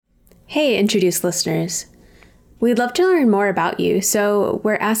Hey, Introduce listeners. We'd love to learn more about you, so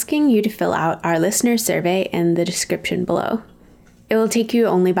we're asking you to fill out our listener survey in the description below. It will take you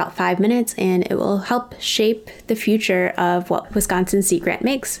only about 5 minutes, and it will help shape the future of what Wisconsin Sea Grant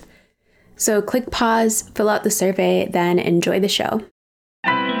makes. So click pause, fill out the survey, then enjoy the show.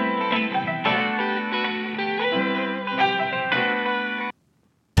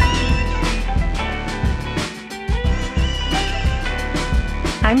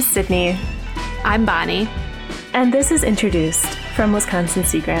 I'm Sydney. I'm Bonnie. And this is Introduced from Wisconsin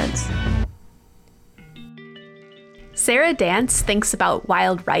Sea Grant. Sarah Dance thinks about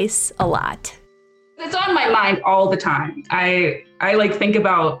wild rice a lot. It's on my mind all the time. I think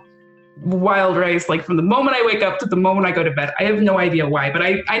about wild rice from the moment I wake up to the moment I go to bed. I have no idea why, but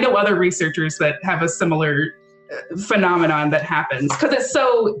I know other researchers that have a similar phenomenon that happens because it's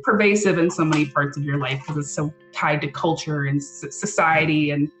so pervasive in so many parts of your life because it's so tied to culture and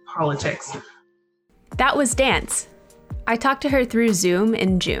society and politics. That was Dance. I talked to her through Zoom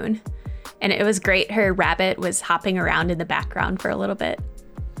in June, and it was great. Her rabbit was hopping around in the background for a little bit.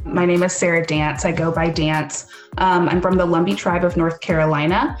 My name is Sarah Dance. I go by Dance. I'm from the Lumbee tribe of North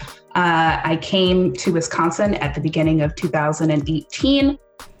Carolina. I came to Wisconsin at the beginning of 2018.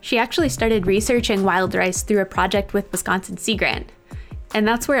 She actually started researching wild rice through a project with Wisconsin Sea Grant, and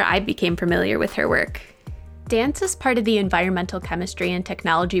that's where I became familiar with her work. Dance is part of the Environmental Chemistry and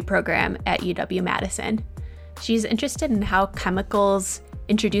Technology program at UW-Madison. She's interested in how chemicals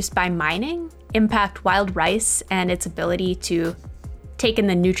introduced by mining impact wild rice and its ability to take in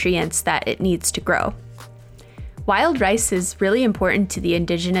the nutrients that it needs to grow. Wild rice is really important to the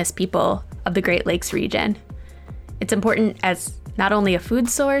indigenous people of the Great Lakes region. It's important as not only a food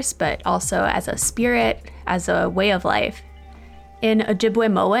source, but also as a spirit, as a way of life. In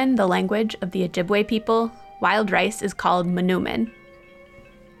Ojibwe-Moan, the language of the Ojibwe people, wild rice is called manumin.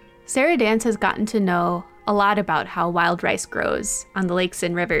 Sarah Dance has gotten to know a lot about how wild rice grows on the lakes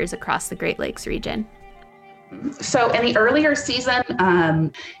and rivers across the Great Lakes region. So in the earlier season,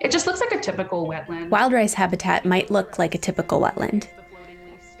 it just looks like a typical wetland. Wild rice habitat might look like a typical wetland.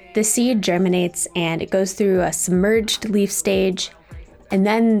 The seed germinates and it goes through a submerged leaf stage, and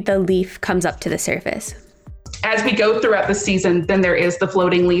then the leaf comes up to the surface. As we go throughout the season, then there is the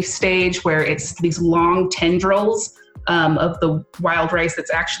floating leaf stage where it's these long tendrils of the wild rice that's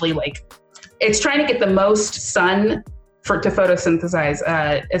actually it's trying to get the most sun to photosynthesize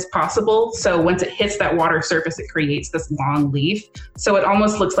as possible. So once it hits that water surface, it creates this long leaf. So it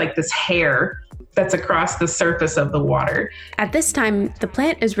almost looks like this hair that's across the surface of the water. At this time, the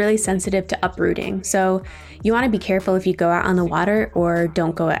plant is really sensitive to uprooting, so you want to be careful if you go out on the water or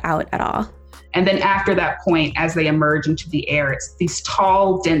don't go out at all. And then after that point, as they emerge into the air, it's these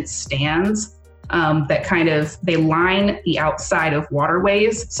tall, dense stands that they line the outside of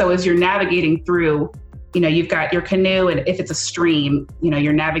waterways. So as you're navigating through, you've got your canoe, and if it's a stream,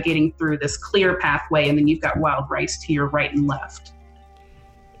 you're navigating through this clear pathway, and then you've got wild rice to your right and left.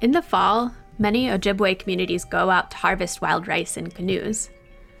 In the fall, many Ojibwe communities go out to harvest wild rice in canoes.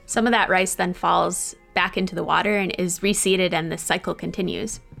 Some of that rice then falls back into the water and is reseeded, and this cycle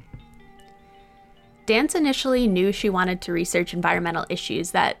continues. Dance initially knew she wanted to research environmental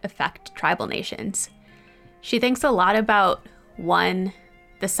issues that affect tribal nations. She thinks a lot about, 1,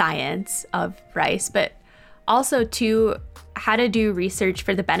 the science of rice, but also 2, how to do research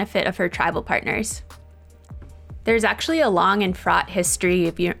for the benefit of her tribal partners. There's actually a long and fraught history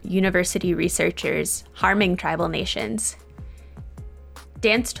of university researchers harming tribal nations.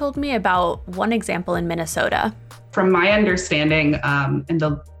 Dance told me about one example in Minnesota. From my understanding,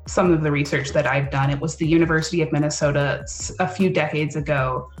 some of the research that I've done, it was the University of Minnesota a few decades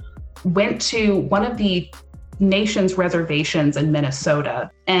ago, went to one of the nation's reservations in Minnesota,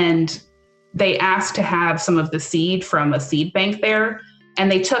 and they asked to have some of the seed from a seed bank there,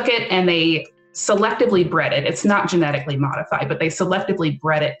 and they took it and they selectively bred it. It's not genetically modified, but they selectively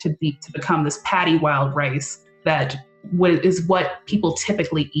bred it to become this paddy wild rice that is what people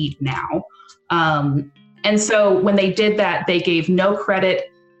typically eat now. And so when they did that, they gave no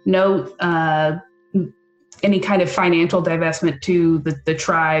credit, no any kind of financial divestment to the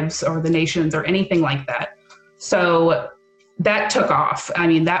tribes or the nations or anything like that. So that took off. I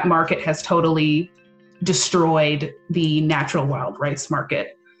mean, that market has totally destroyed the natural wild rice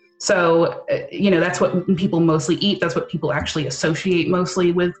market. So, that's what people mostly eat. That's what people actually associate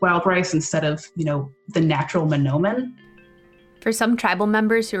mostly with wild rice instead of, the natural manoomin. For some tribal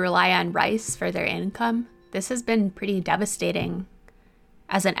members who rely on rice for their income, this has been pretty devastating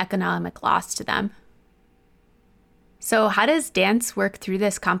as an economic loss to them. So how does Dance work through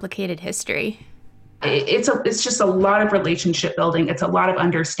this complicated history? It's just a lot of relationship building. It's a lot of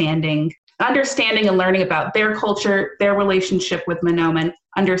understanding and learning about their culture, their relationship with Mahnomen,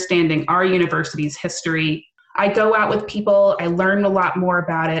 understanding our university's history. I go out with people, I learn a lot more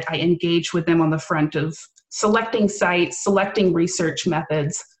about it. I engage with them on the front of selecting sites, selecting research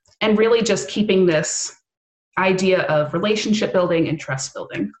methods, and really just keeping this idea of relationship building and trust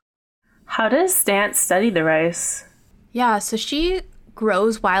building. How does Dance study the rice? Yeah, so she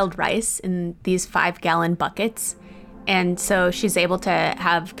grows wild rice in these 5-gallon buckets. And so she's able to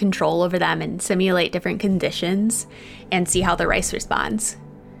have control over them and simulate different conditions and see how the rice responds.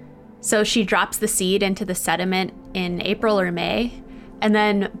 So she drops the seed into the sediment in April or May. And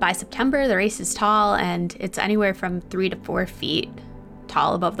then by September, the rice is tall and it's anywhere from 3 to 4 feet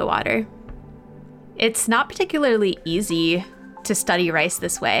tall above the water. It's not particularly easy to study rice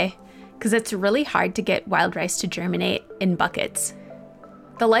this way because it's really hard to get wild rice to germinate in buckets.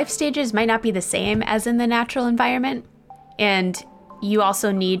 The life stages might not be the same as in the natural environment, and you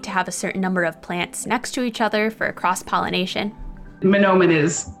also need to have a certain number of plants next to each other for cross-pollination. Mahnomen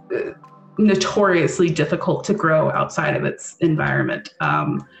is notoriously difficult to grow outside of its environment.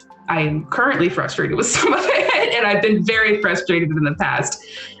 I'm currently frustrated with some of it, and I've been very frustrated in the past.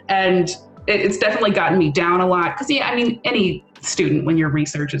 And it's definitely gotten me down a lot because, any student, when your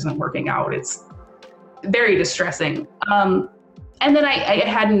research isn't working out, it's very distressing. And then I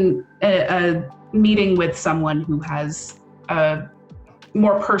had a meeting with someone who has a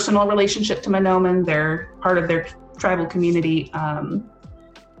more personal relationship to Mahnomen. They're part of their tribal community.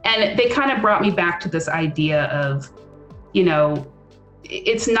 And they kind of brought me back to this idea of,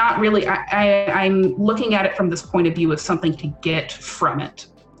 it's not really, I'm looking at it from this point of view of something to get from it.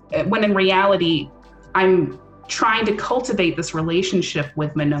 When in reality, I'm trying to cultivate this relationship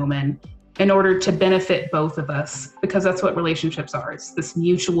with Mahnomen in order to benefit both of us, because that's what relationships are. It's this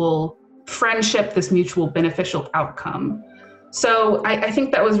mutual friendship, this mutual beneficial outcome. So I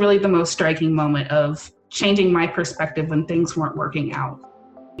think that was really the most striking moment of changing my perspective when things weren't working out.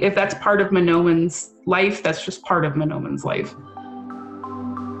 If that's part of Mahnomen's life, that's just part of Mahnomen's life.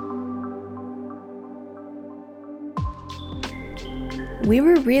 We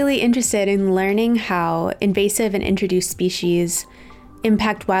were really interested in learning how invasive and introduced species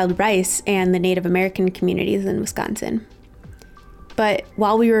impact wild rice and the Native American communities in Wisconsin. But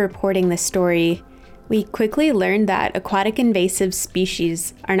while we were reporting this story, we quickly learned that aquatic invasive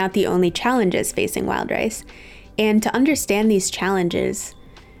species are not the only challenges facing wild rice. And to understand these challenges,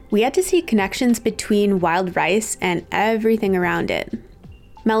 we had to see connections between wild rice and everything around it.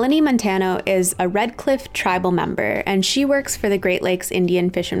 Melanie Montano is a Red Cliff tribal member, and she works for the Great Lakes Indian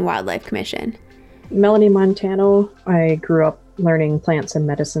Fish and Wildlife Commission. Melanie Montano, I grew up learning plants and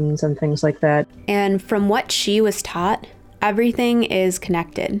medicines and things like that. And from what she was taught, everything is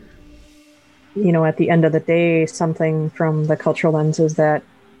connected. At the end of the day, something from the cultural lens is that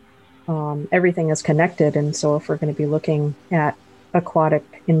everything is connected. And so if we're going to be looking at aquatic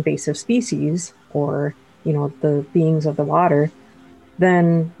invasive species or, the beings of the water,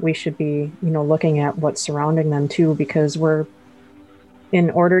 then we should be, looking at what's surrounding them too, because in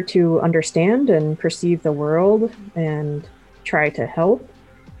order to understand and perceive the world and try to help,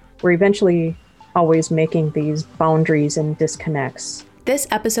 we're eventually always making these boundaries and disconnects. This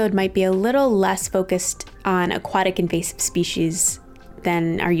episode might be a little less focused on aquatic invasive species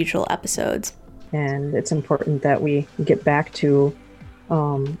than our usual episodes. And it's important that we get back to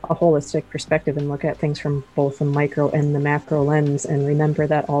a holistic perspective and look at things from both the micro and the macro lens, and remember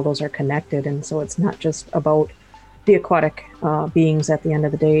that all those are connected. And so it's not just about the aquatic beings at the end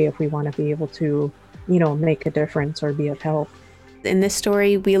of the day if we want to be able to, make a difference or be of help. In this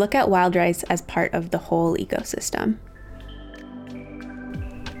story, we look at wild rice as part of the whole ecosystem.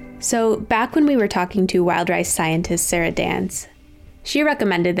 So back when we were talking to wild rice scientist Sarah Dance, she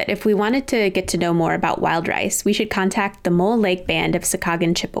recommended that if we wanted to get to know more about wild rice, we should contact the Mole Lake Band of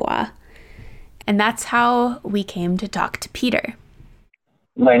Sakagan Chippewa. And that's how we came to talk to Peter.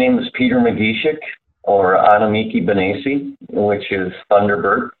 My name is Peter Magishik, or Anamiki Benesi, which is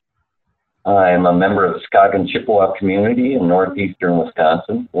Thunderbird. I'm a member of the Sakagan Chippewa community in northeastern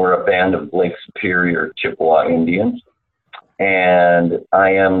Wisconsin. We're a band of Lake Superior Chippewa Indians. And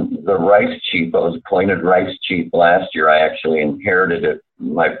I am the rice chief. I was appointed rice chief last year. I actually inherited it.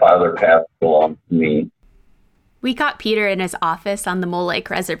 My father passed it along to me. We caught Peter in his office on the Mole Lake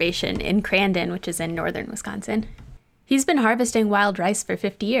Reservation in Crandon, which is in northern Wisconsin. He's been harvesting wild rice for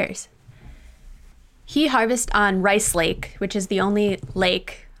 50 years. He harvests on Rice Lake, which is the only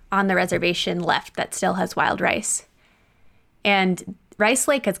lake on the reservation left that still has wild rice. And Rice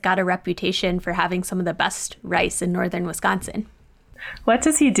Lake has got a reputation for having some of the best rice in northern Wisconsin. What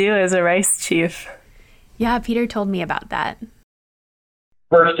does he do as a rice chief? Yeah, Peter told me about that.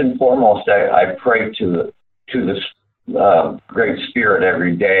 First and foremost, I pray to this Great Spirit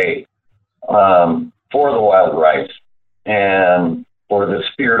every day for the wild rice and for the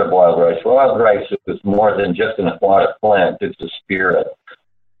spirit of wild rice. Wild rice is more than just an aquatic plant; it's a spirit,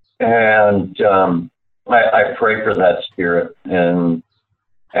 and I pray for that spirit and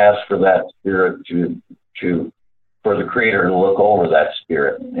ask for that spirit for the Creator to look over that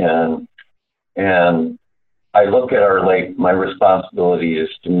spirit. And I look at our lake, my responsibility is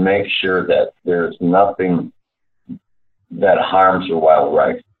to make sure that there's nothing that harms the wild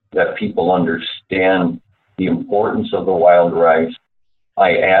rice, that people understand the importance of the wild rice.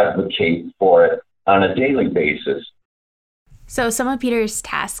 I advocate for it on a daily basis. So some of Peter's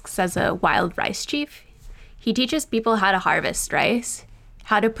tasks as a wild rice chief, he teaches people how to harvest rice,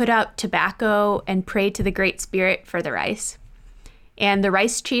 how to put out tobacco and pray to the Great Spirit for the rice. And the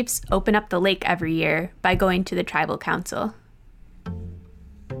rice chiefs open up the lake every year by going to the tribal council.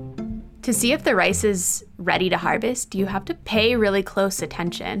 To see if the rice is ready to harvest, you have to pay really close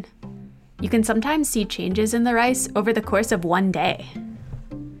attention. You can sometimes see changes in the rice over the course of one day.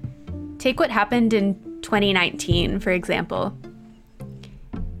 Take what happened in 2019, for example.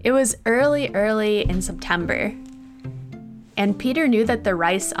 It was early in September, and Peter knew that the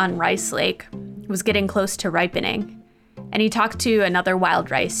rice on Rice Lake was getting close to ripening. And he talked to another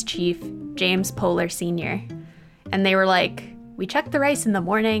wild rice chief, James Polar Sr., and they were like, we checked the rice in the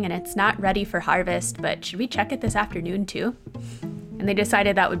morning and it's not ready for harvest, but should we check it this afternoon too? And they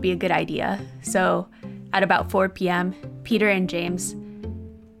decided that would be a good idea. So at about 4 p.m., Peter and James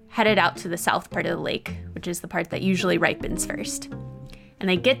headed out to the south part of the lake, which is the part that usually ripens first. And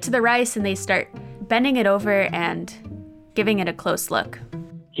they get to the rice and they start bending it over and giving it a close look.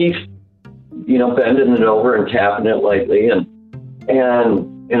 He's, bending it over and tapping it lightly, and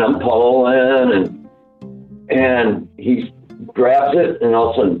I'm pulling, and he grabs it, and all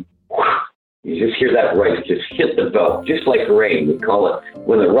of a sudden, you just hear that rice just hit the belt, just like rain. We call it,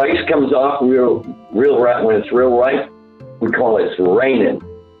 when the rice comes off real ripe, when it's real ripe, we call it raining.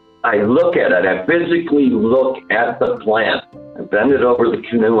 I look at it, I physically look at the plant. I bend it over the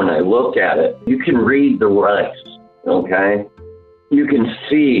canoe and I look at it. You can read the rice, okay? You can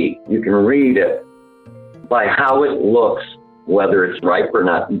see, you can read it by how it looks, whether it's ripe or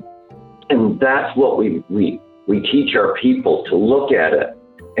not. And that's what we teach our people, to look at it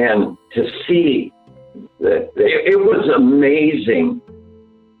and to see that it was amazing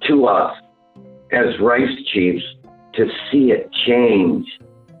to us as rice chiefs to see it change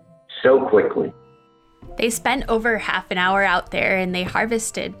so quickly. They spent over half an hour out there and they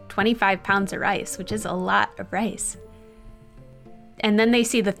harvested 25 pounds of rice, which is a lot of rice. And then they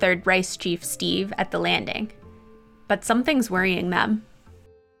see the third rice chief, Steve, at the landing. But something's worrying them.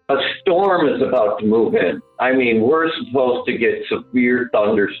 A storm is about to move in. I mean, we're supposed to get severe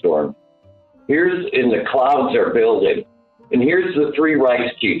thunderstorms. And the clouds are building. And here's the three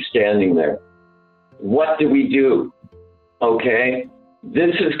rice chiefs standing there. What do we do? Okay,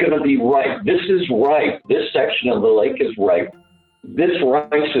 this is going to be ripe. This is ripe. This section of the lake is ripe. This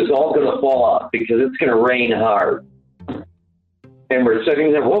rice is all going to fall off because it's going to rain hard. And we're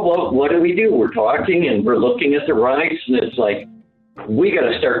sitting there, well, what do we do? We're talking and we're looking at the rice, and it's like, we got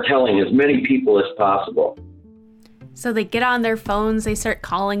to start telling as many people as possible. So they get on their phones, they start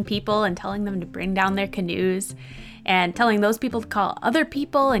calling people and telling them to bring down their canoes and telling those people to call other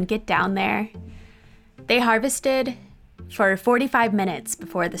people and get down there. They harvested for 45 minutes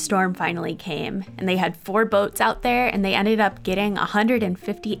before the storm finally came, and they had 4 boats out there, and they ended up getting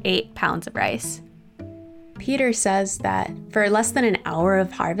 158 pounds of rice. Peter says that for less than an hour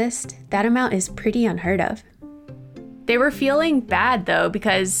of harvest, that amount is pretty unheard of. They were feeling bad though,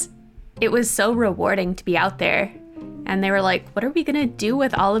 because it was so rewarding to be out there, and they were like, what are we gonna do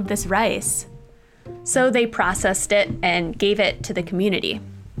with all of this rice? So they processed it and gave it to the community.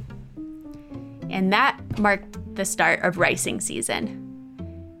 And that marked the start of ricing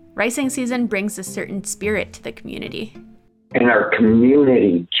season. Ricing season brings a certain spirit to the community. And our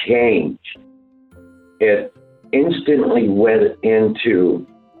community changed. It instantly went into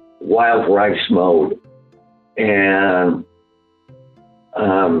wild rice mode. And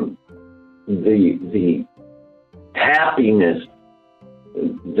the happiness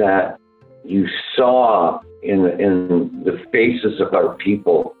that you saw in the faces of our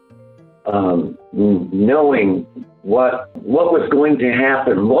people, knowing what was going to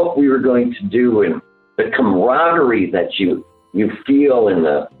happen, what we were going to do, and the camaraderie that you feel, and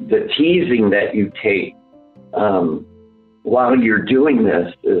the teasing that you take while you're doing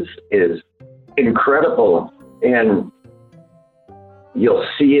this is incredible. And you'll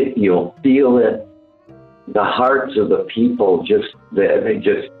see it, you'll feel it, the hearts of the people they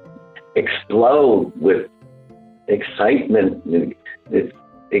just explode with excitement. It's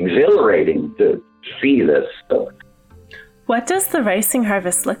exhilarating to see this stuff. What does the ricing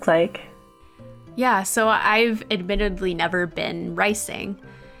harvest look like? Yeah, so I've admittedly never been ricing.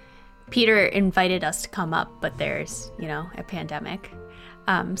 Peter invited us to come up, but there's, a pandemic.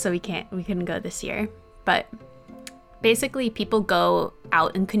 So we couldn't go this year. But basically people go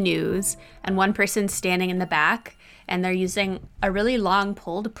out in canoes and one person's standing in the back and they're using a really long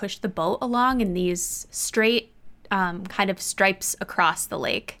pole to push the boat along in these straight kind of stripes across the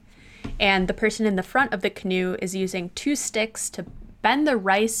lake. And the person in the front of the canoe is using 2 sticks to bend the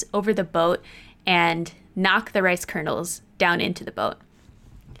rice over the boat and knock the rice kernels down into the boat.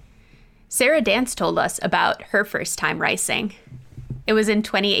 Sarah Dance told us about her first time ricing. It was in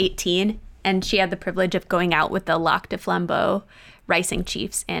 2018, and she had the privilege of going out with the Lac de Flambeau ricing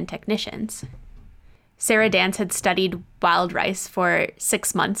chiefs and technicians. Sarah Dance had studied wild rice for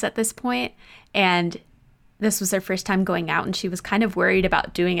 6 months at this point, and this was her first time going out, and she was kind of worried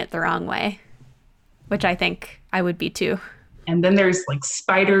about doing it the wrong way, which I think I would be too. And then there's like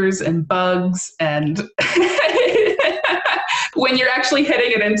spiders and bugs, and when you're actually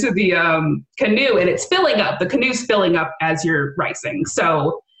hitting it into the canoe and it's filling up, the canoe's filling up as you're ricing.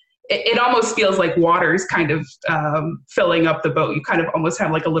 So it almost feels like water's kind of filling up the boat. You kind of almost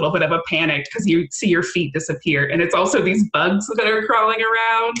have like a little bit of a panic because you see your feet disappear. And it's also these bugs that are crawling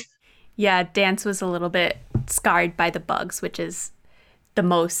around. Yeah, Dance was a little bit scarred by the bugs, which is the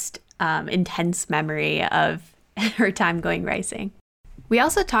most intense memory of her time going ricing. We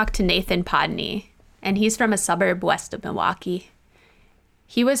also talked to Nathan Podney, and he's from a suburb west of Milwaukee.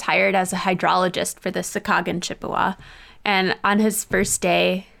 He was hired as a hydrologist for the Sakagan Chippewa, and on his first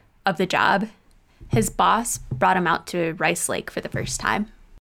day of the job, his boss brought him out to Rice Lake for the first time.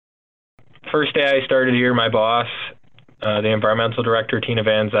 First day I started here, my boss, the environmental director, Tina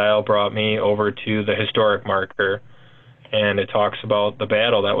Van Zyl, brought me over to the historic marker, and it talks about the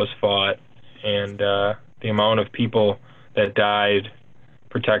battle that was fought and the amount of people that died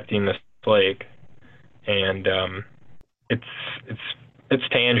protecting this lake. And it's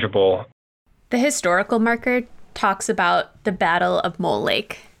tangible. The historical marker talks about the Battle of Mole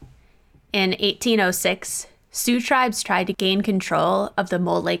Lake. In 1806, Sioux tribes tried to gain control of the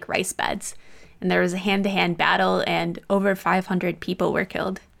Mole Lake rice beds, and there was a hand-to-hand battle and over 500 people were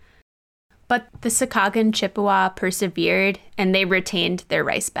killed. But the Sakagan Chippewa persevered and they retained their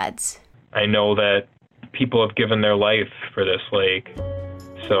rice beds. I know that people have given their life for this lake,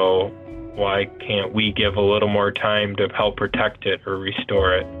 so why can't we give a little more time to help protect it or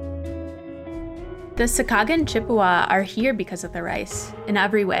restore it? The Sakagan Chippewa are here because of the rice, in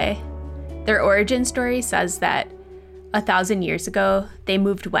every way. Their origin story says that 1,000 years ago, they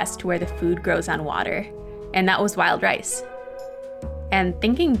moved west to where the food grows on water, and that was wild rice. And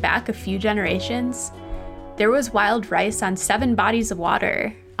thinking back a few generations, there was wild rice on 7 bodies of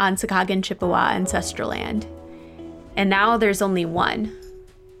water on Sakagan Chippewa ancestral land. And now there's only one,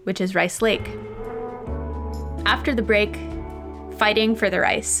 which is Rice Lake. After the break, fighting for the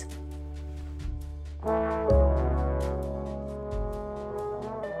rice.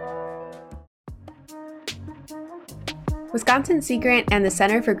 Wisconsin Sea Grant and the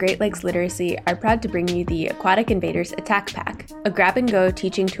Center for Great Lakes Literacy are proud to bring you the Aquatic Invaders Attack Pack, a grab-and-go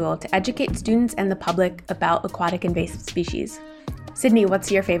teaching tool to educate students and the public about aquatic invasive species. Sydney, what's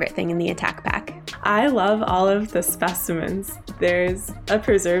your favorite thing in the Attack Pack? I love all of the specimens. There's a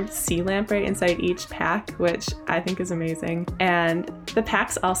preserved sea lamprey inside each pack, which I think is amazing. And the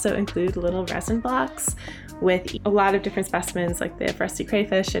packs also include little resin blocks with a lot of different specimens, like the rusty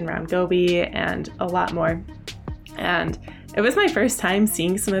crayfish and round goby and a lot more. And it was my first time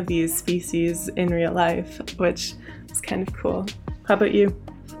seeing some of these species in real life, which was kind of cool. How about you?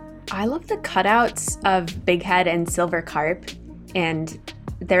 I love the cutouts of bighead and silver carp and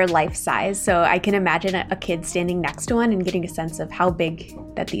their life size. So I can imagine a kid standing next to one and getting a sense of how big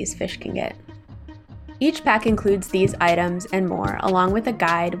that these fish can get. Each pack includes these items and more, along with a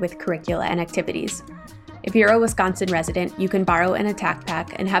guide with curricula and activities. If you're a Wisconsin resident, you can borrow an Attack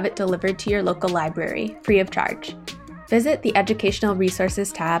Pack and have it delivered to your local library, free of charge. Visit the Educational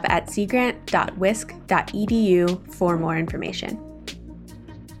Resources tab at seagrant.wisc.edu for more information.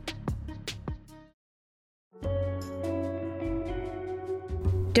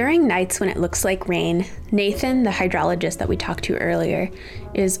 During nights when it looks like rain, Nathan, the hydrologist that we talked to earlier,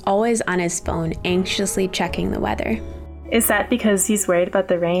 is always on his phone anxiously checking the weather. Is that because he's worried about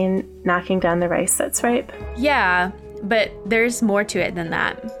the rain knocking down the rice that's ripe? Yeah, but there's more to it than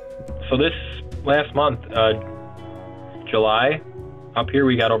that. So this last month, July, up here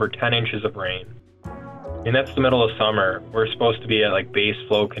we got over 10 inches of rain. I mean, that's the middle of summer. We're supposed to be at like base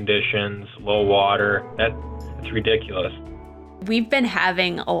flow conditions, low water. That's ridiculous. We've been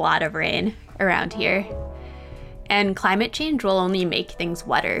having a lot of rain around here, and climate change will only make things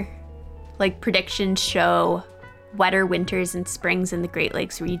wetter. Like, predictions show wetter winters and springs in the Great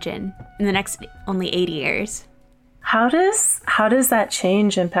Lakes region in the next only 80 years. How does that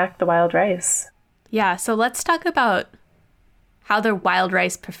change impact the wild rice? Yeah, so let's talk about how the wild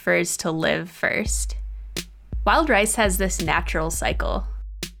rice prefers to live first. Wild rice has this natural cycle.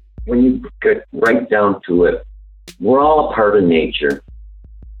 When you get right down to it, we're all a part of nature.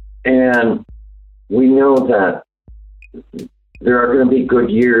 And we know that there are going to be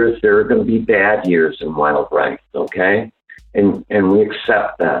good years, there are going to be bad years in wild rice, okay? And we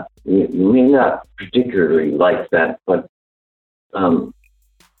accept that. You may not particularly like that, but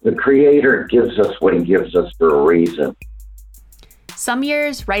the Creator gives us what He gives us for a reason. Some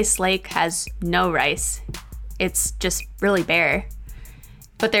years, Rice Lake has no rice. It's just really bare.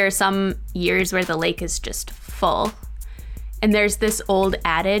 But there are some years where the lake is just full. And there's this old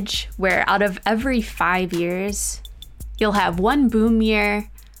adage where out of every 5 years, you'll have one boom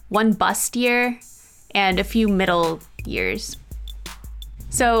year, one bust year, and a few middle years.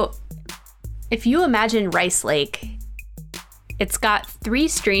 So if you imagine Rice Lake, it's got 3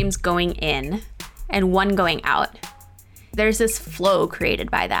 streams going in and 1 going out. There's this flow created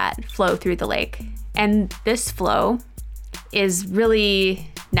by that flow through the lake. And this flow is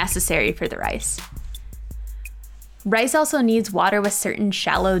really necessary for the rice. Rice also needs water with certain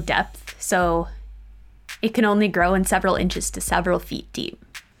shallow depth, so it can only grow in several inches to several feet deep.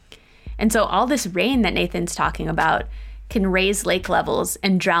 And so all this rain that Nathan's talking about can raise lake levels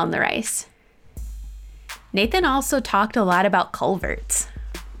and drown the rice. Nathan also talked a lot about culverts.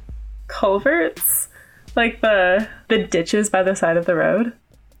 Culverts? Like the ditches by the side of the road?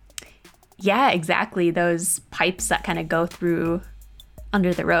 Yeah, exactly. Those pipes that kind of go through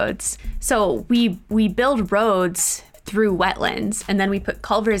under the roads. So we build roads through wetlands, and then we put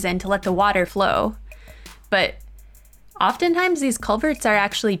culverts in to let the water flow. But oftentimes these culverts are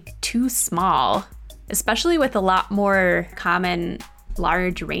actually too small, especially with a lot more common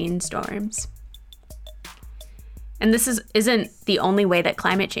large rainstorms. And this isn't the only way that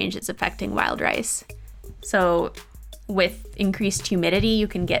climate change is affecting wild rice. So with increased humidity, you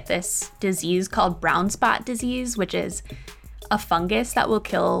can get this disease called brown spot disease, which is a fungus that will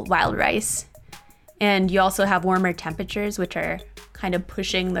kill wild rice. And you also have warmer temperatures, which are kind of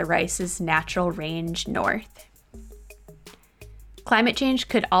pushing the rice's natural range north. Climate change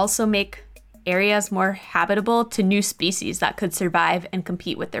could also make areas more habitable to new species that could survive and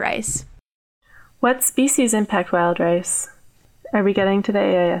compete with the rice. What species impact wild rice? Are we getting to the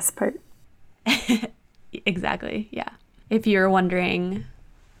AIS part? Exactly, yeah. If you're wondering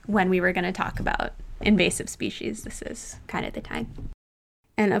when we were going to talk about invasive species, this is kind of the time.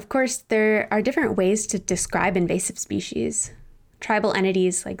 And of course, there are different ways to describe invasive species. Tribal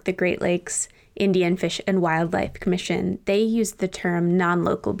entities like the Great Lakes Indian Fish and Wildlife Commission, they use the term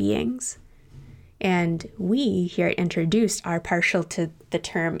non-local beings. And we here at Introduced are partial to the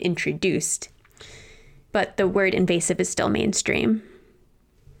term introduced. But the word invasive is still mainstream.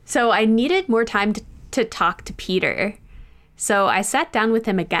 So I needed more time to talk to Peter. So I sat down with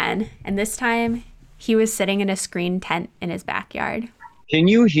him again, and this time he was sitting in a screen tent in his backyard. Can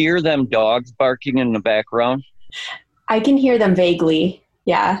you hear them dogs barking in the background? I can hear them vaguely,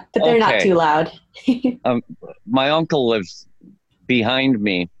 yeah, but they're not too loud. My uncle lives behind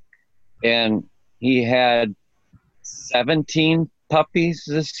me, and he had 17 puppies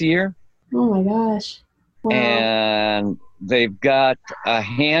this year. Oh my gosh. Wow. And they've got a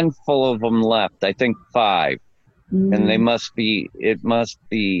handful of them left, I think 5. And it must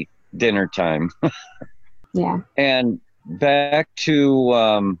be dinner time. Yeah. And back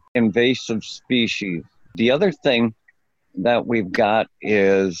to invasive species. The other thing that we've got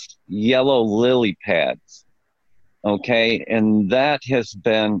is yellow lily pads. Okay. And that has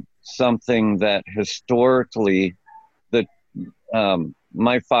been something that historically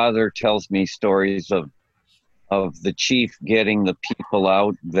my father tells me stories of the chief getting the people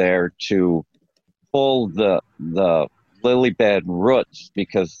out there to pull the lily pad roots,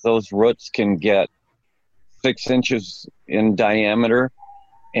 because those roots can get 6 inches in diameter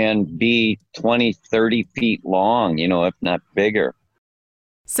and be 20, 30 feet long, if not bigger.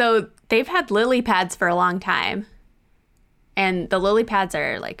 So they've had lily pads for a long time. And the lily pads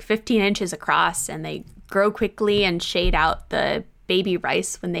are like 15 inches across, and they grow quickly and shade out the baby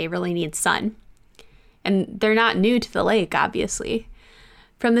rice when they really need sun. And they're not new to the lake, obviously.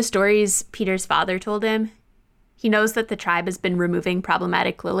 From the stories Peter's father told him, he knows that the tribe has been removing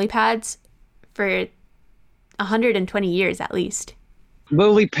problematic lily pads for 120 years at least.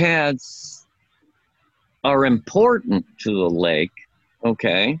 Lily pads are important to the lake,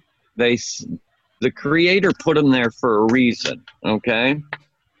 okay? The creator put them there for a reason, okay?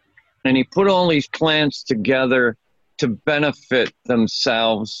 And he put all these plants together to benefit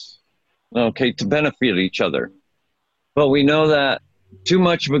themselves, okay, to benefit each other. But we know that too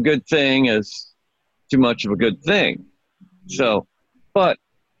much of a good thing is too much of a good thing. So, but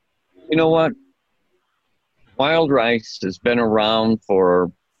you know what? Wild rice has been around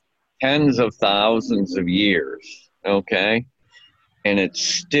for tens of thousands of years, okay? And it's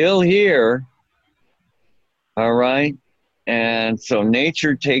still here, all right? And so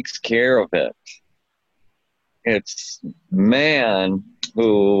nature takes care of it. It's man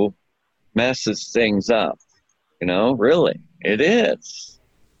who messes things up, really, it is.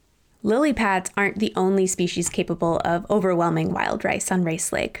 Lily pads aren't the only species capable of overwhelming wild rice on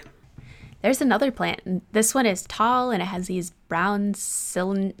Rice Lake. There's another plant. This one is tall and it has these brown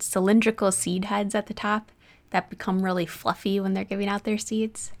cylindrical seed heads at the top that become really fluffy when they're giving out their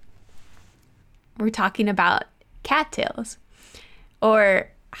seeds. We're talking about cattails, or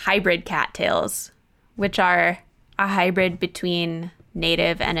hybrid cattails, which are a hybrid between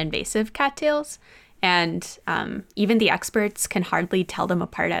native and invasive cattails. And even the experts can hardly tell them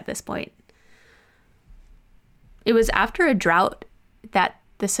apart at this point. It was after a drought that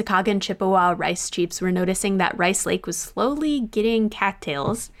the Sakagan Chippewa rice chiefs were noticing that Rice Lake was slowly getting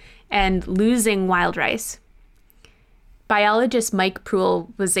cattails and losing wild rice. Biologist Mike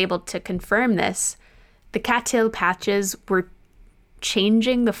Proul was able to confirm this. The cattail patches were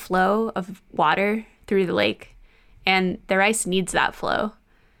changing the flow of water through the lake, and the rice needs that flow.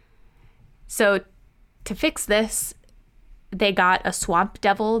 So to fix this, they got a swamp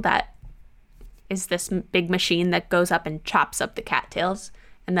devil that is this big machine that goes up and chops up the cattails,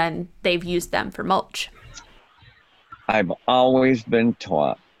 and then they've used them for mulch. I've always been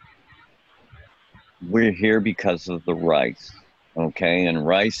taught we're here because of the rice, okay? And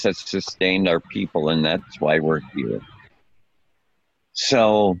rice has sustained our people, and that's why we're here.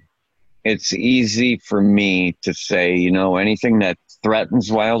 So it's easy for me to say, anything that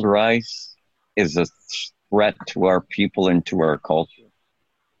threatens wild rice is a threat to our people and to our culture.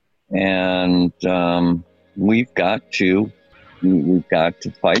 And we've got to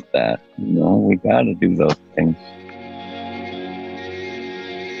fight that. We've got to do those things.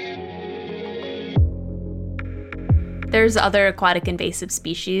 There's other aquatic invasive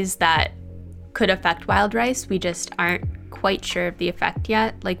species that could affect wild rice. We just aren't quite sure of the effect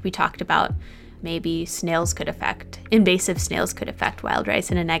yet. Like we talked about, maybe invasive snails could affect wild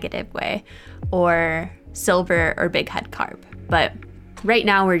rice in a negative way, or silver or bighead carp. But right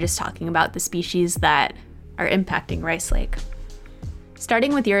now we're just talking about the species that are impacting Rice Lake.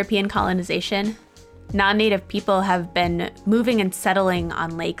 Starting with European colonization, non-native people have been moving and settling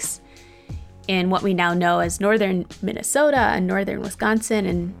on lakes in what we now know as northern Minnesota and northern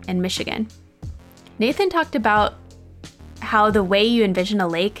Wisconsin and Michigan. Nathan talked about how the way you envision a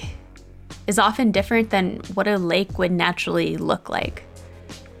lake is often different than what a lake would naturally look like.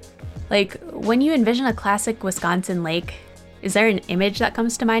 Like, when you envision a classic Wisconsin lake, is there an image that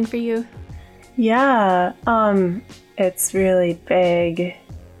comes to mind for you? Yeah, it's really big.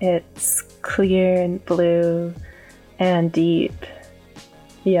 It's clear and blue and deep.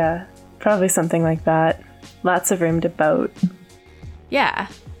 Yeah, probably something like that. Lots of room to boat. Yeah,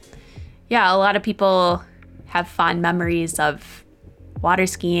 a lot of people have fond memories of water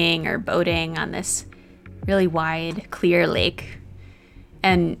skiing or boating on this really wide, clear lake.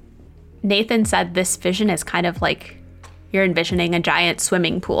 And Nathan said this vision is kind of like you're envisioning a giant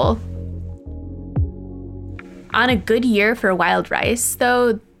swimming pool. On a good year for wild rice,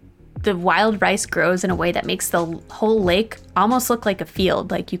 though, the wild rice grows in a way that makes the whole lake almost look like a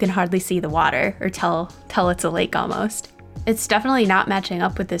field, like you can hardly see the water or tell it's a lake almost. It's definitely not matching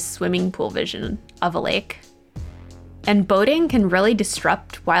up with this swimming pool vision of a lake. And boating can really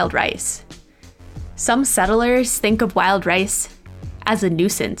disrupt wild rice. Some settlers think of wild rice as a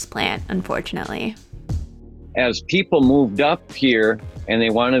nuisance plant, unfortunately. As people moved up here and they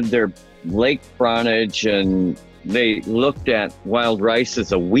wanted their lake frontage and they looked at wild rice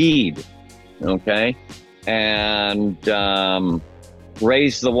as a weed, okay? And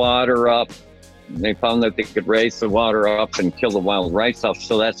raised the water up. They found that they could raise the water up and kill the wild rice off,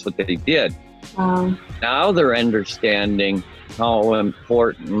 so that's what they did. Now they're understanding how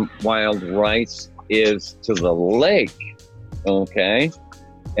important wild rice is to the lake, okay?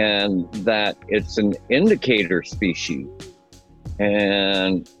 And that it's an indicator species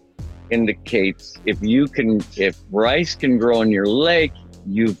and indicates if rice can grow in your lake,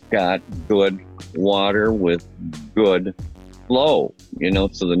 you've got good water with good flow,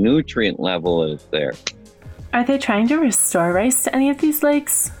 so the nutrient level is there. Are they trying to restore rice to any of these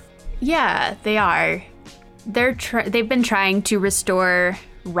lakes? Yeah, they are. They've been trying to restore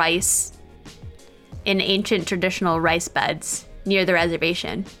rice in ancient traditional rice beds near the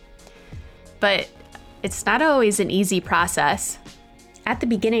reservation. But it's not always an easy process. At the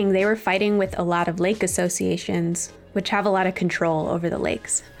beginning, they were fighting with a lot of lake associations, which have a lot of control over the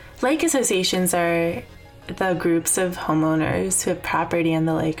lakes. Lake associations are the groups of homeowners who have property on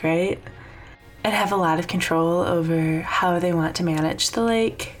the lake, right? And have a lot of control over how they want to manage the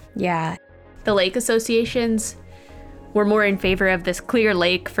lake. Yeah. The lake associations were more in favor of this clear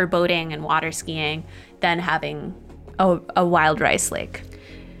lake for boating and water skiing than having a wild rice lake.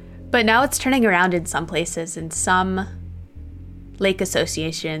 But now it's turning around in some places, and some lake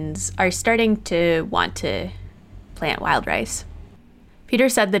associations are starting to want to plant wild rice. Peter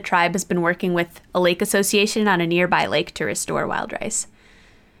said the tribe has been working with a lake association on a nearby lake to restore wild rice.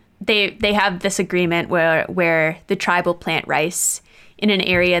 They have this agreement where the tribe will plant rice in an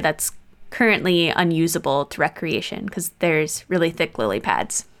area that's currently unusable to recreation because there's really thick lily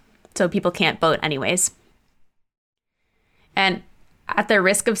pads, so people can't boat anyways. And at the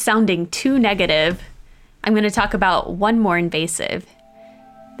risk of sounding too negative, I'm going to talk about one more invasive.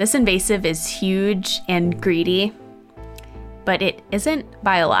 This invasive is huge and greedy, but it isn't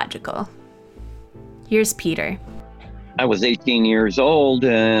biological. Here's Peter. I was 18 years old,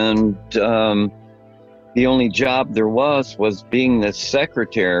 and the only job there was being the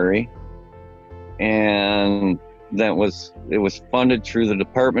secretary, and it was funded through the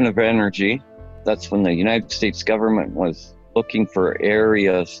Department of Energy. That's when the United States government was looking for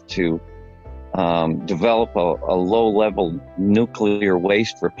areas to develop a low-level nuclear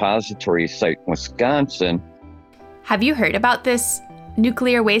waste repository site in Wisconsin. Have you heard about this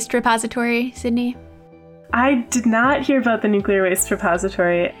nuclear waste repository, Sydney? I did not hear about the nuclear waste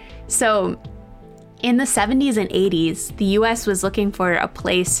repository. So, in the 70s and 80s, the US was looking for a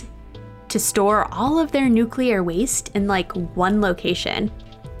place to store all of their nuclear waste in like one location.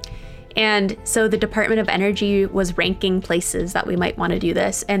 And so the Department of Energy was ranking places that we might want to do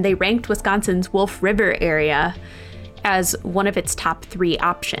this, and they ranked Wisconsin's Wolf River area as one of its top 3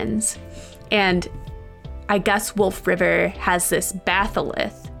 options. And I guess Wolf River has this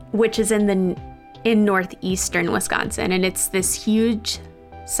batholith, which is in northeastern Wisconsin, and it's this huge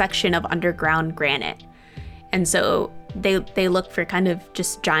section of underground granite. And so they look for kind of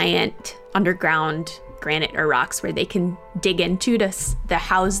just giant underground granite or rocks where they can dig into to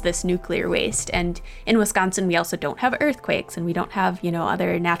house this nuclear waste. And in Wisconsin, we also don't have earthquakes, and we don't have,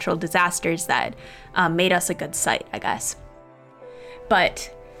 other natural disasters that made us a good site, I guess.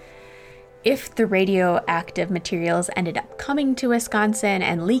 But if the radioactive materials ended up coming to Wisconsin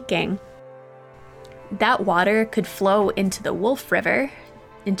and leaking, that water could flow into the Wolf River,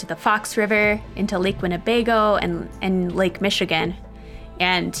 into the Fox River, into Lake Winnebago and Lake Michigan.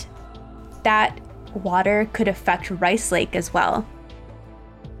 And that water could affect Rice Lake as well.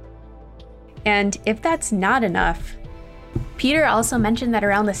 And if that's not enough, Peter also mentioned that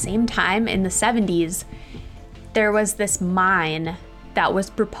around the same time in the 70s, there was this mine that was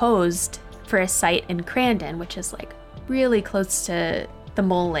proposed for a site in Crandon, which is like really close to the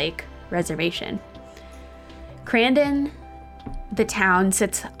Mole Lake Reservation. Crandon, the town,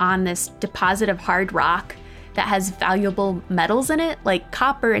 sits on this deposit of hard rock that has valuable metals in it, like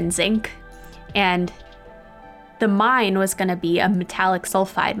copper and zinc. And the mine was going to be a metallic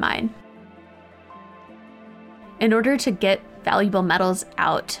sulfide mine. In order to get valuable metals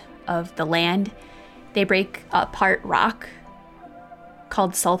out of the land, they break apart rock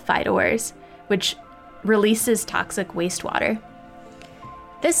called sulfide ores, which releases toxic wastewater.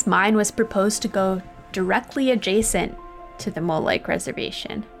 This mine was proposed to go directly adjacent to the Mole Lake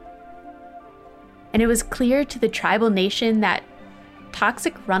Reservation. And it was clear to the tribal nation that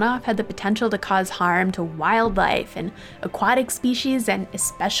toxic runoff had the potential to cause harm to wildlife and aquatic species, and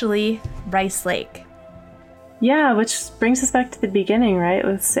especially Rice Lake. Yeah, which brings us back to the beginning, right?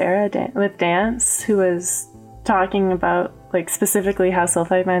 With Sarah, with Dance, who was talking about specifically how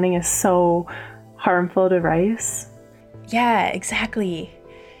sulfide mining is so harmful to rice. Yeah, exactly.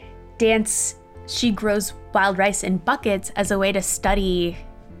 Dance, she grows wild rice in buckets as a way to study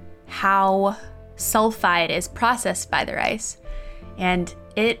how sulfide is processed by the rice. And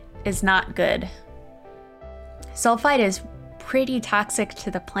it is not good. Sulfide is pretty toxic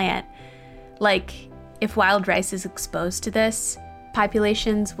to the plant. If wild rice is exposed to this,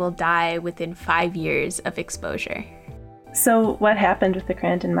 populations will die within 5 years of exposure. So what happened with the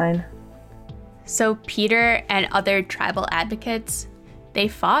Crandon mine? So Peter and other tribal advocates They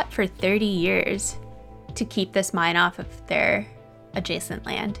fought for 30 years to keep this mine off of their adjacent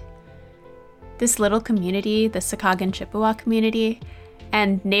land. This little community, the Sakagan Chippewa community,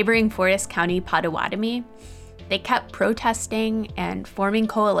 and neighboring Forest County Potawatomi, they kept protesting and forming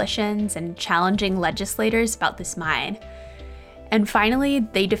coalitions and challenging legislators about this mine. And finally,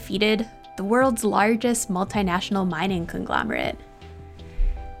 they defeated the world's largest multinational mining conglomerate.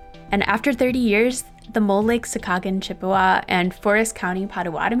 And after 30 years, the Mole Lake Sakagan Chippewa and Forest County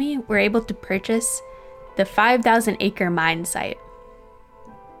Potawatomi were able to purchase the 5,000-acre mine site.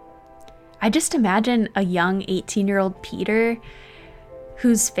 I just imagine a young 18-year-old Peter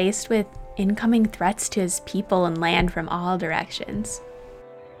who's faced with incoming threats to his people and land from all directions.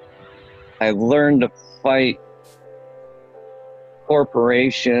 I learned to fight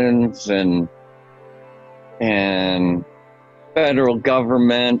corporations and federal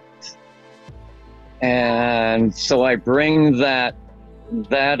government, and so I bring that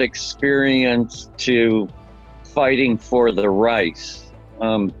experience to fighting for the rice,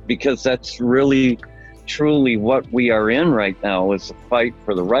 because that's really truly what we are in right now, is a fight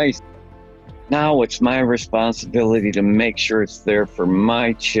for the rice. Now it's my responsibility to make sure it's there for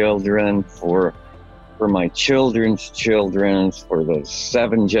my children, for my children's children, for those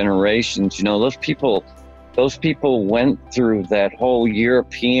 7 generations. You know, those people went through that whole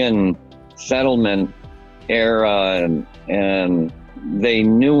European settlement era, and they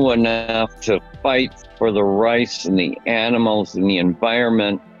knew enough to fight for the rice and the animals and the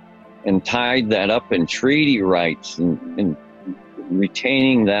environment, and tied that up in treaty rights and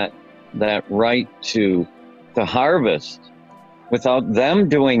retaining that right to harvest. Without them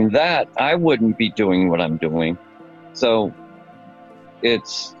doing that, I wouldn't be doing what I'm doing. So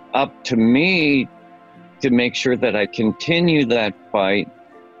it's up to me to make sure that I continue that fight,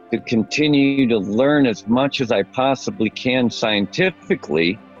 to continue to learn as much as I possibly can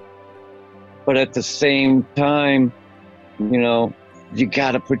scientifically, but at the same time, you know, you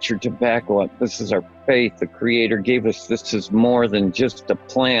got to put your tobacco up. This is our faith. The Creator gave us. This is more than just a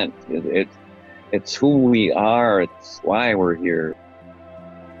plant. It's who we are. It's why we're here.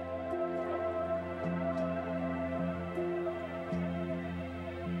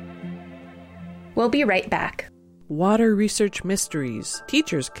 We'll be right back. Water Research Mysteries,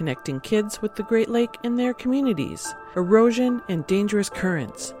 teachers connecting kids with the Great Lake and their communities. Erosion and dangerous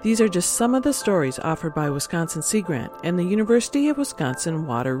currents. These are just some of the stories offered by Wisconsin Sea Grant and the University of Wisconsin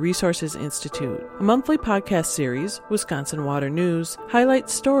Water Resources Institute. A monthly podcast series, Wisconsin Water News,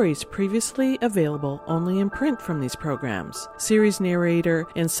 highlights stories previously available only in print from these programs. Series narrator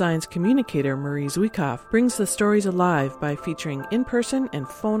and science communicator Marie Zwickhoff brings the stories alive by featuring in-person and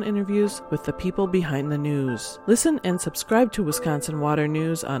phone interviews with the people behind the news. Listen and subscribe to Wisconsin Water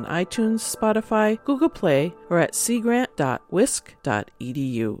News on iTunes, Spotify, Google Play, or at seagrant.wisc.edu.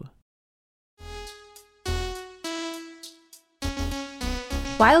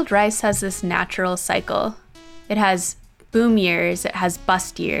 Wild rice has this natural cycle. It has boom years, it has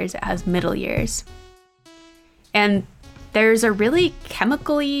bust years, it has middle years. And there's a really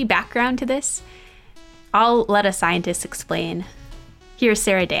chemically background to this. I'll let a scientist explain. Here's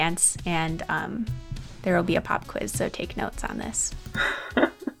Sarah Dance, and there will be a pop quiz, so take notes on this.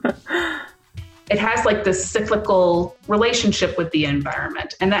 It has like this cyclical relationship with the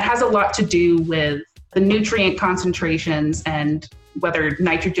environment. And that has a lot to do with the nutrient concentrations and whether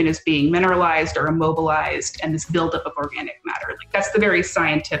nitrogen is being mineralized or immobilized, and this buildup of organic matter. Like, that's the very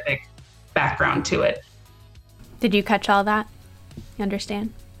scientific background to it. Did you catch all that? You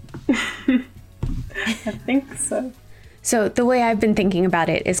understand? I think so. So the way I've been thinking about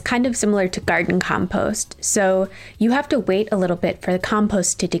it is kind of similar to garden compost. So you have to wait a little bit for the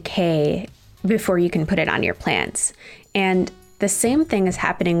compost to decay before you can put it on your plants. And the same thing is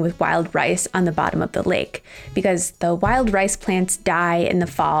happening with wild rice on the bottom of the lake, because the wild rice plants die in the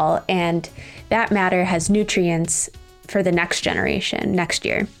fall, and that matter has nutrients for the next generation, next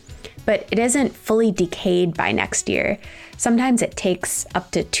year. But it isn't fully decayed by next year. Sometimes it takes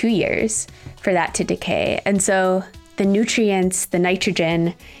up to 2 years for that to decay. And so the nutrients, the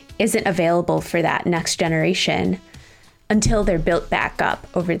nitrogen, isn't available for that next generation until they're built back up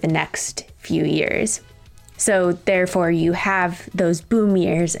over the next few years. So therefore you have those boom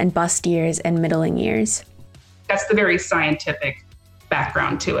years and bust years and middling years. That's the very scientific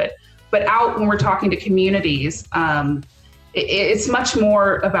background to it. But out when we're talking to communities, it's much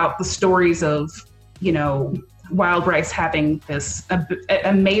more about the stories of, you know, wild rice having this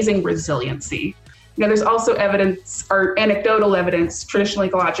amazing resiliency. You know, there's also evidence, or anecdotal evidence, traditional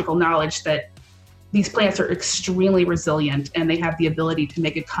ecological knowledge that these plants are extremely resilient and they have the ability to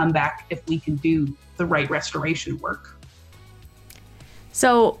make a comeback if we can do the right restoration work.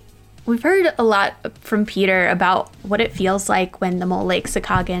 So we've heard a lot from Peter about what it feels like when the Mole Lake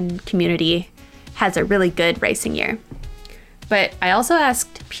Sakaugan community has a really good ricing year. But I also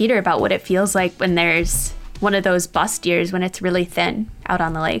asked Peter about what it feels like when there's one of those bust years when it's really thin out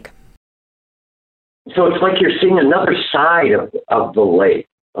on the lake. So it's like you're seeing another side of the lake,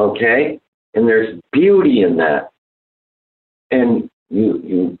 okay? And there's beauty in that. And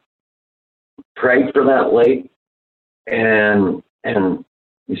you prayed for that lake, and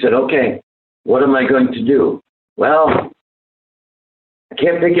you said, okay, what am I going to do? Well, I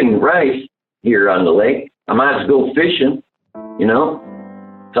can't pick any rice here on the lake. I might as well go fishing,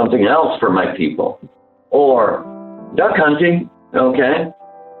 something else for my people. Or duck hunting, okay?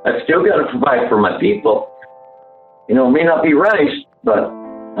 I've still got to provide for my people. It may not be rice, but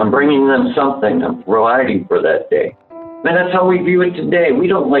I'm bringing them something. I'm providing for that day. And that's how we view it today. We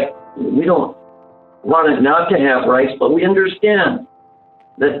don't want it not to have rice, but we understand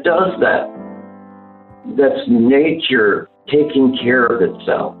that does that. That's nature taking care of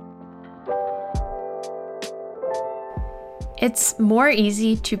itself. It's more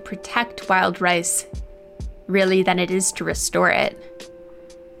easy to protect wild rice, really, than it is to restore it.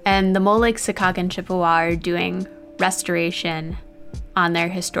 And the Mole Lake Sakaugan Chippewa are doing restoration on their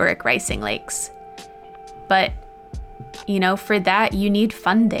historic ricing lakes. But, for that, you need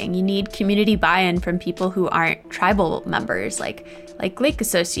funding. You need community buy-in from people who aren't tribal members, like lake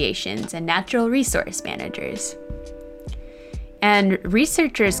associations and natural resource managers. And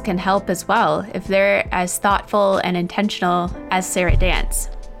researchers can help as well if they're as thoughtful and intentional as Sarah Dance.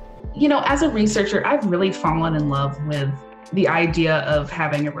 As a researcher, I've really fallen in love with the idea of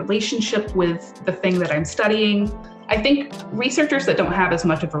having a relationship with the thing that I'm studying. I think researchers that don't have as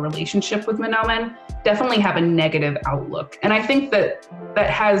much of a relationship with Mahnomen definitely have a negative outlook. And I think that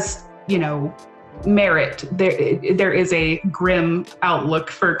has, merit. There is a grim outlook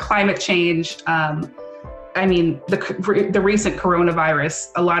for climate change. The recent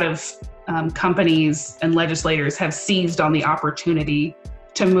coronavirus, a lot of companies and legislators have seized on the opportunity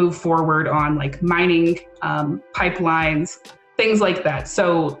to move forward on mining pipelines, things like that.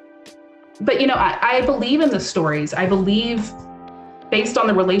 So, but I believe in the stories. I believe, based on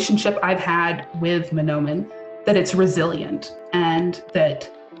the relationship I've had with Mahnomen, that it's resilient and that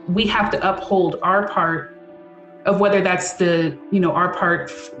we have to uphold our part of whether that's our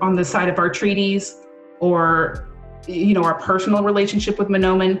part on the side of our treaties or, our personal relationship with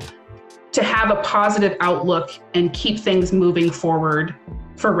Mahnomen, to have a positive outlook and keep things moving forward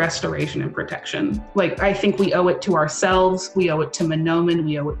for restoration and protection. I think we owe it to ourselves, we owe it to Mahnomen,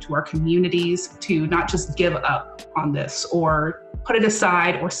 we owe it to our communities to not just give up on this or put it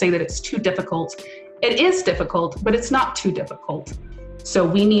aside or say that it's too difficult. It is difficult, but it's not too difficult. So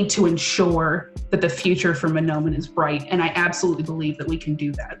we need to ensure that the future for Mahnomen is bright, and I absolutely believe that we can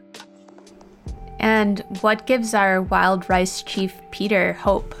do that. And what gives our wild rice chief, Peter,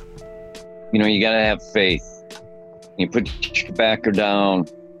 hope? You got to have faith. You put your tobacco down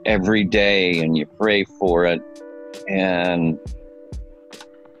every day and you pray for it. And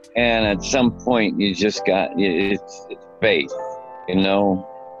at some point you just it's faith,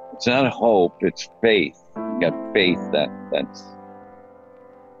 It's not hope, it's faith. You got faith that's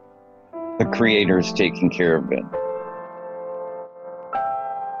the Creator's taking care of it.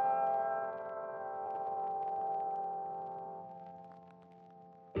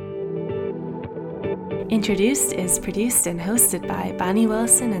 Introduced is produced and hosted by Bonnie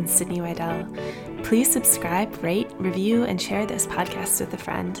Wilson and Sydney Weidel. Please subscribe, rate, review, and share this podcast with a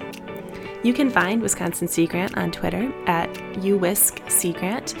friend. You can find Wisconsin Sea Grant on Twitter at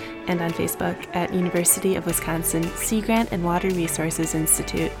UWisc and on Facebook at University of Wisconsin Sea Grant and Water Resources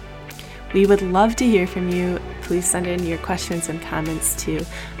Institute. We would love to hear from you. Please send in your questions and comments to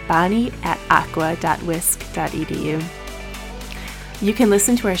bonnie@aqua.wisc.edu. You can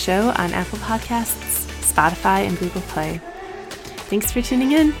listen to our show on Apple Podcasts, Spotify, and Google Play. Thanks for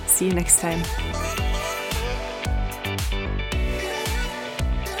tuning in. See you next time.